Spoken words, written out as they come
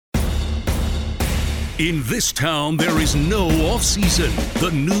In this town, there is no off-season. The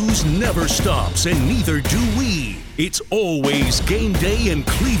news never stops, and neither do we. It's always game day in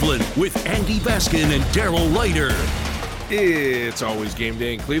Cleveland with Andy Baskin and Daryl Ryder. It's always game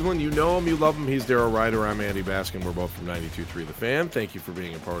day in Cleveland. You know him, you love him. He's Daryl Ryder. I'm Andy Baskin. We're both from 92.3 The Fan. Thank you for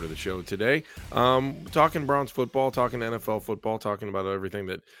being a part of the show today. Talking Browns football, talking NFL football, talking about everything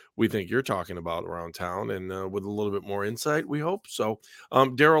that we think you're talking about around town, and with a little bit more insight, we hope. So,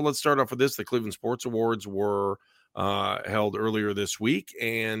 Daryl, let's start off with this. The Cleveland Sports Awards were held earlier this week,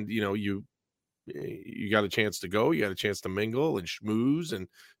 and, you got a chance to go. You got a chance to mingle and schmooze and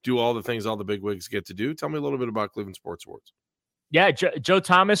do all the things all the big wigs get to do. Tell me a little bit about Cleveland Sports Awards. Yeah, Joe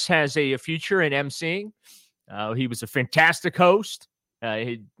Thomas has a future in emceeing. He was a fantastic host.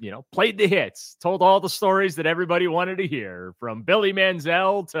 He, played the hits, told all the stories that everybody wanted to hear, from Billy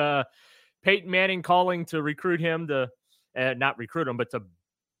Manziel to Peyton Manning calling to recruit him to, not recruit him, but to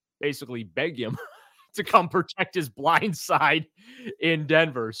basically beg him to come protect his blind side in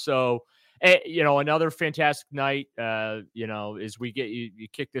Denver. So, another fantastic night, as we get you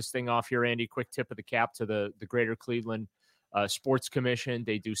kick this thing off here, Andy. Quick tip of the cap to the Greater Cleveland Sports Commission.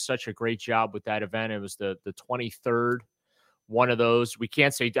 They do such a great job with that event. It was the 23rd one of those. We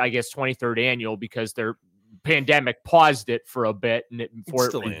can't say, I guess, 23rd annual because their pandemic paused it for a bit and before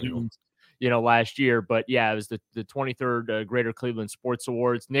it resumed, last year. But yeah, it was the 23rd Greater Cleveland Sports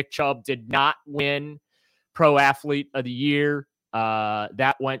Awards. Nick Chubb did not win Pro Athlete of the Year.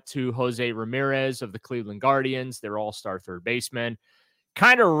 That went to Jose Ramirez of the Cleveland Guardians, their all-star third baseman.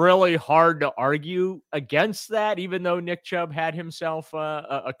 Kind of really hard to argue against that, even though Nick Chubb had himself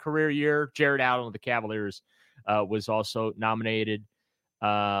a career year. Jared Allen of the Cavaliers was also nominated.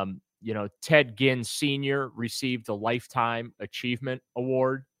 Ted Ginn Sr. received the Lifetime Achievement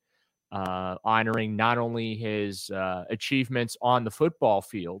Award, honoring not only his achievements on the football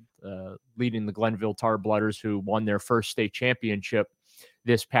field, leading the Glenville Tar Blooders, who won their first state championship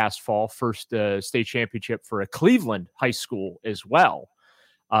this past fall, first state championship for a Cleveland high school as well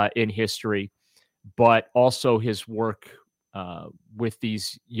in history, but also his work with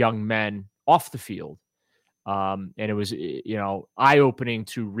these young men off the field. And it was, eye-opening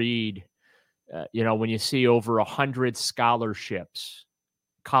to read, when you see over 100 scholarships,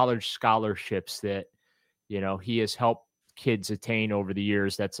 college scholarships that, he has helped kids attain over the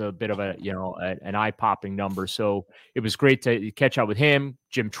years. That's a bit of an eye-popping number. So it was great to catch up with him.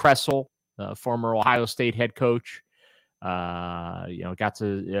 Jim Tressel, former Ohio State head coach, got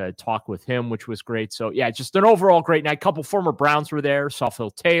to talk with him, which was great. So yeah, just an overall great night. A couple former Browns were there. Saw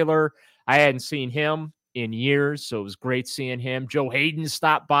Phil Taylor. I hadn't seen him in years, so it was great seeing him. Joe Hayden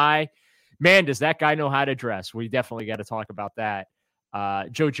stopped by. Man, does that guy know how to dress? We definitely got to talk about that.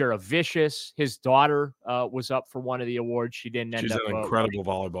 Joe Jaravicious, his daughter, was up for one of the awards. She didn't end up. She's an incredible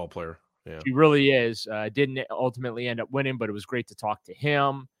volleyball player. Yeah, she really is. Didn't ultimately end up winning, but it was great to talk to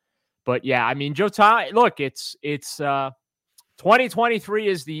him. But yeah, I mean, Joe Thomas. Look, it's 2023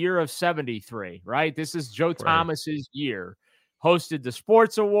 is the year of 73, right? This is Joe Thomas's year. Hosted the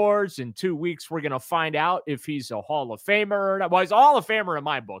Sports Awards. In 2 weeks, we're going to find out if he's a Hall of Famer or not. Well, he's a Hall of Famer in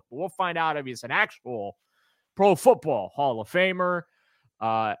my book, but we'll find out if he's an actual Pro Football Hall of Famer.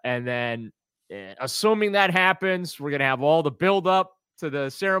 And then, assuming that happens, we're going to have all the build-up to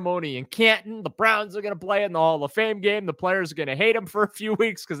the ceremony in Canton. The Browns are going to play in the Hall of Fame game. The players are going to hate him for a few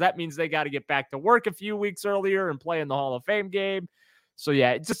weeks because that means they got to get back to work a few weeks earlier and play in the Hall of Fame game. So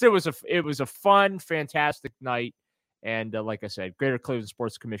yeah, it was a fun, fantastic night. And like I said, Greater Cleveland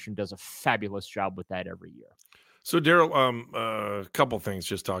Sports Commission does a fabulous job with that every year. So, Daryl, a couple things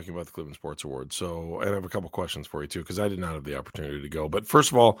just talking about the Cleveland Sports Awards. So, and I have a couple questions for you, too, because I did not have the opportunity to go. But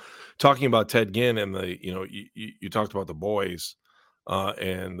first of all, talking about Ted Ginn and you talked about the boys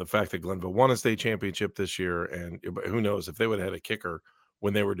and the fact that Glenville won a state championship this year. And who knows, if they would have had a kicker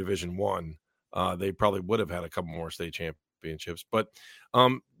when they were Division I, they probably would have had a couple more state championships. But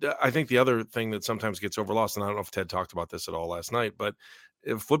I think the other thing that sometimes gets overlooked, and I don't know if Ted talked about this at all last night, but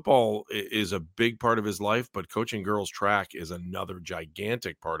football is a big part of his life, but coaching girls track is another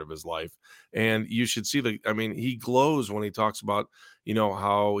gigantic part of his life. And you should see he glows when he talks about,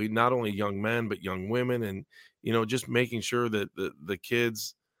 how he not only young men, but young women and, just making sure that the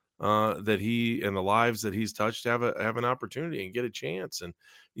kids that he and the lives that he's touched have an opportunity and get a chance. And,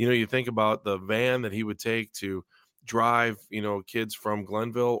 you think about the van that he would take to drive, kids from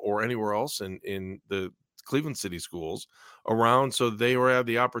Glenville or anywhere else in the Cleveland City schools around so they have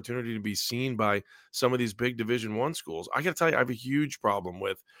the opportunity to be seen by some of these big Division I schools. I got to tell you, I have a huge problem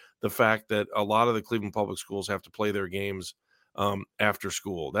with the fact that a lot of the Cleveland public schools have to play their games after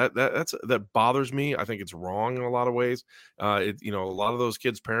school. That bothers me. I think it's wrong in a lot of ways. A lot of those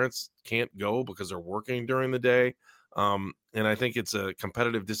kids' parents can't go because they're working during the day. And I think it's a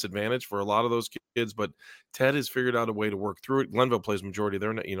competitive disadvantage for a lot of those kids, but Ted has figured out a way to work through it. Glenville plays majority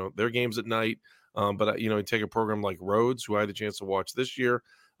of their games at night. But you take a program like Rhodes, who I had a chance to watch this year.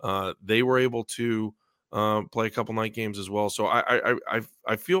 They were able to play a couple night games as well. So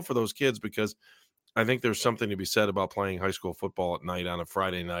I feel for those kids, because I think there's something to be said about playing high school football at night on a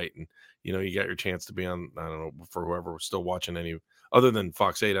Friday night. And, you got your chance to be on, I don't know, for whoever was still watching any other than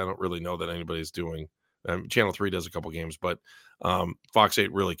Fox 8. I don't really know that anybody's doing. Channel 3 does a couple games, but Fox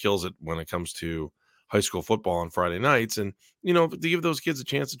 8 really kills it when it comes to high school football on Friday nights. And, to give those kids a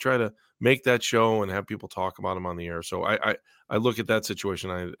chance to try to make that show and have people talk about them on the air. So I look at that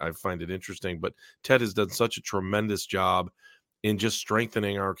situation. I find it interesting, but Ted has done such a tremendous job in just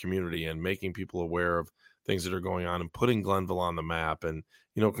strengthening our community and making people aware of things that are going on and putting Glenville on the map. And,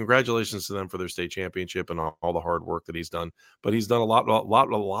 congratulations to them for their state championship and all the hard work that he's done. But he's done a lot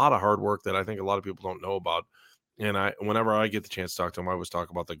of hard work that I think a lot of people don't know about. And whenever I get the chance to talk to him, I always talk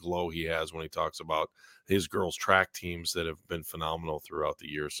about the glow he has when he talks about his girls' track teams that have been phenomenal throughout the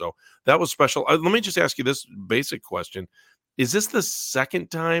year. So that was special. Let me just ask you this basic question. Is this the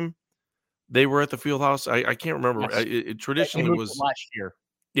second time they were at the field house? I can't remember. Yes. It traditionally was last year.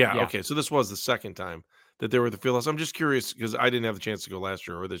 Yeah, Yeah. okay. So this was the second time that they were at the field house. I'm just curious because I didn't have the chance to go last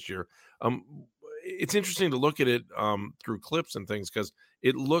year or this year. It's interesting to look at it through clips and things because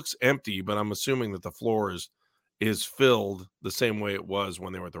it looks empty, but I'm assuming that the floor is filled the same way it was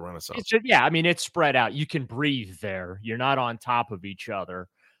when they were at the Renaissance. It's spread out. You can breathe there. You're not on top of each other.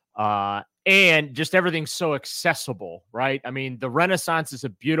 And just everything's so accessible, right? I mean, the Renaissance is a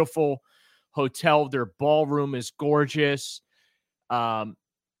beautiful hotel. Their ballroom is gorgeous.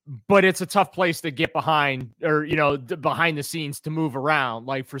 But it's a tough place to get behind or, behind the scenes to move around.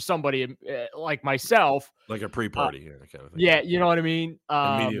 Like for somebody like myself. Like a pre-party kind of thing. Yeah, you know what I mean?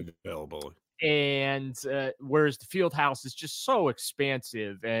 And media availability. And whereas the field house is just so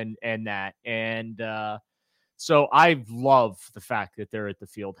expansive so I love the fact that they're at the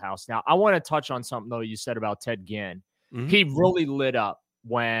field house. Now, I want to touch on something, though, you said about Ted Ginn. Mm-hmm. He really lit up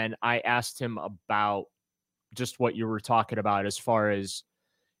when I asked him about just what you were talking about as far as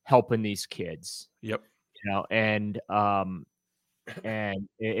helping these kids. Yep. And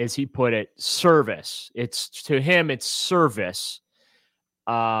as he put it, service. It's to him, it's service.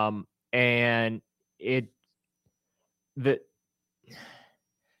 And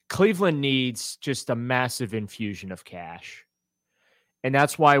Cleveland needs just a massive infusion of cash. And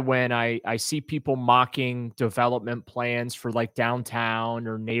that's why when I see people mocking development plans for like downtown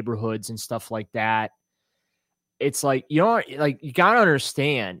or neighborhoods and stuff like that, it's like, you got to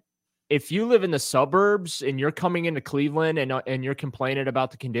understand, if you live in the suburbs and you're coming into Cleveland and you're complaining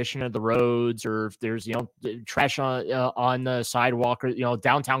about the condition of the roads, or if there's, trash on the sidewalk, or,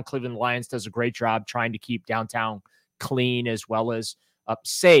 downtown Cleveland Lions does a great job trying to keep downtown clean as well as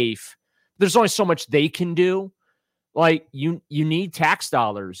safe. There's only so much they can do. Like you need tax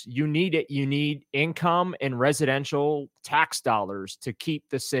dollars. You need it. You need income and residential tax dollars to keep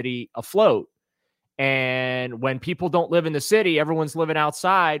the city afloat. And when people don't live in the city, everyone's living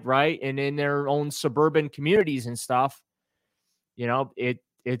outside, right? And in their own suburban communities and stuff,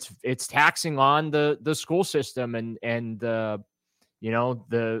 it's taxing on the school system and the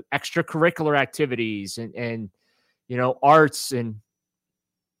extracurricular activities and arts and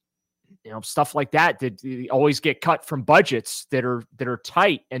stuff like that always get cut from budgets that are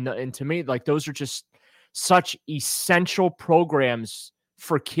tight. And to me, like, those are just such essential programs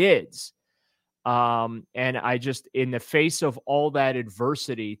for kids. And I just, in the face of all that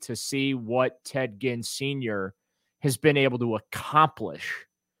adversity, to see what Ted Ginn Sr. has been able to accomplish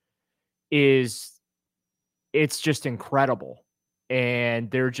it's just incredible.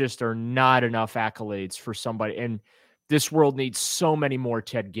 And there just are not enough accolades for somebody. And this world needs so many more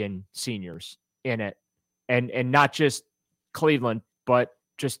Ted Ginn Seniors in it. And not just Cleveland, but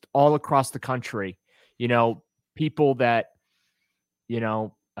just all across the country, people that,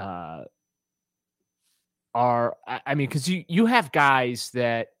 because you have guys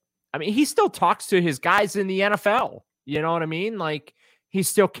that, he still talks to his guys in the NFL. You know what I mean? Like, he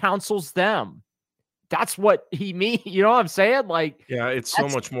still counsels them. That's what he means. You know what I'm saying? Like, yeah, it's so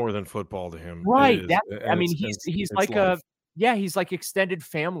much more than football to him. Right. He's like life. He's like extended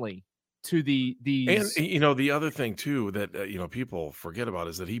family to these. And, the other thing too, that, people forget about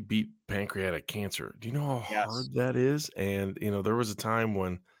is that he beat pancreatic cancer. Do you know how hard that is? And, there was a time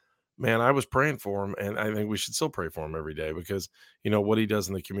when, man, I was praying for him, and I think we should still pray for him every day because, what he does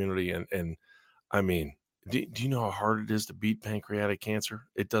in the community. And Do you know how hard it is to beat pancreatic cancer?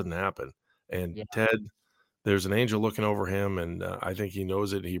 It doesn't happen. And Yeah. Ted, there's an angel looking over him, and I think he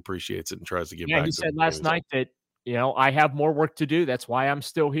knows it, and he appreciates it, and tries to get Yeah, back he to said the last game. night that, I have more work to do. That's why I'm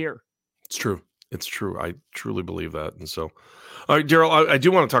still here. It's true. It's true. I truly believe that. And so, all right, Daryl, I do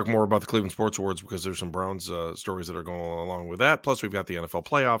want to talk more about the Cleveland Sports Awards because there's some Browns stories that are going along with that. Plus, we've got the NFL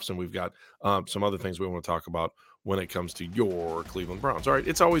playoffs, and we've got some other things we want to talk about when it comes to your Cleveland Browns. All right,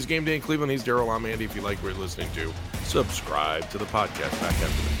 it's always game day in Cleveland. He's Daryl. I'm Andy. If you like what you're listening to, subscribe to the podcast. Back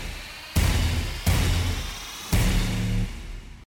after this.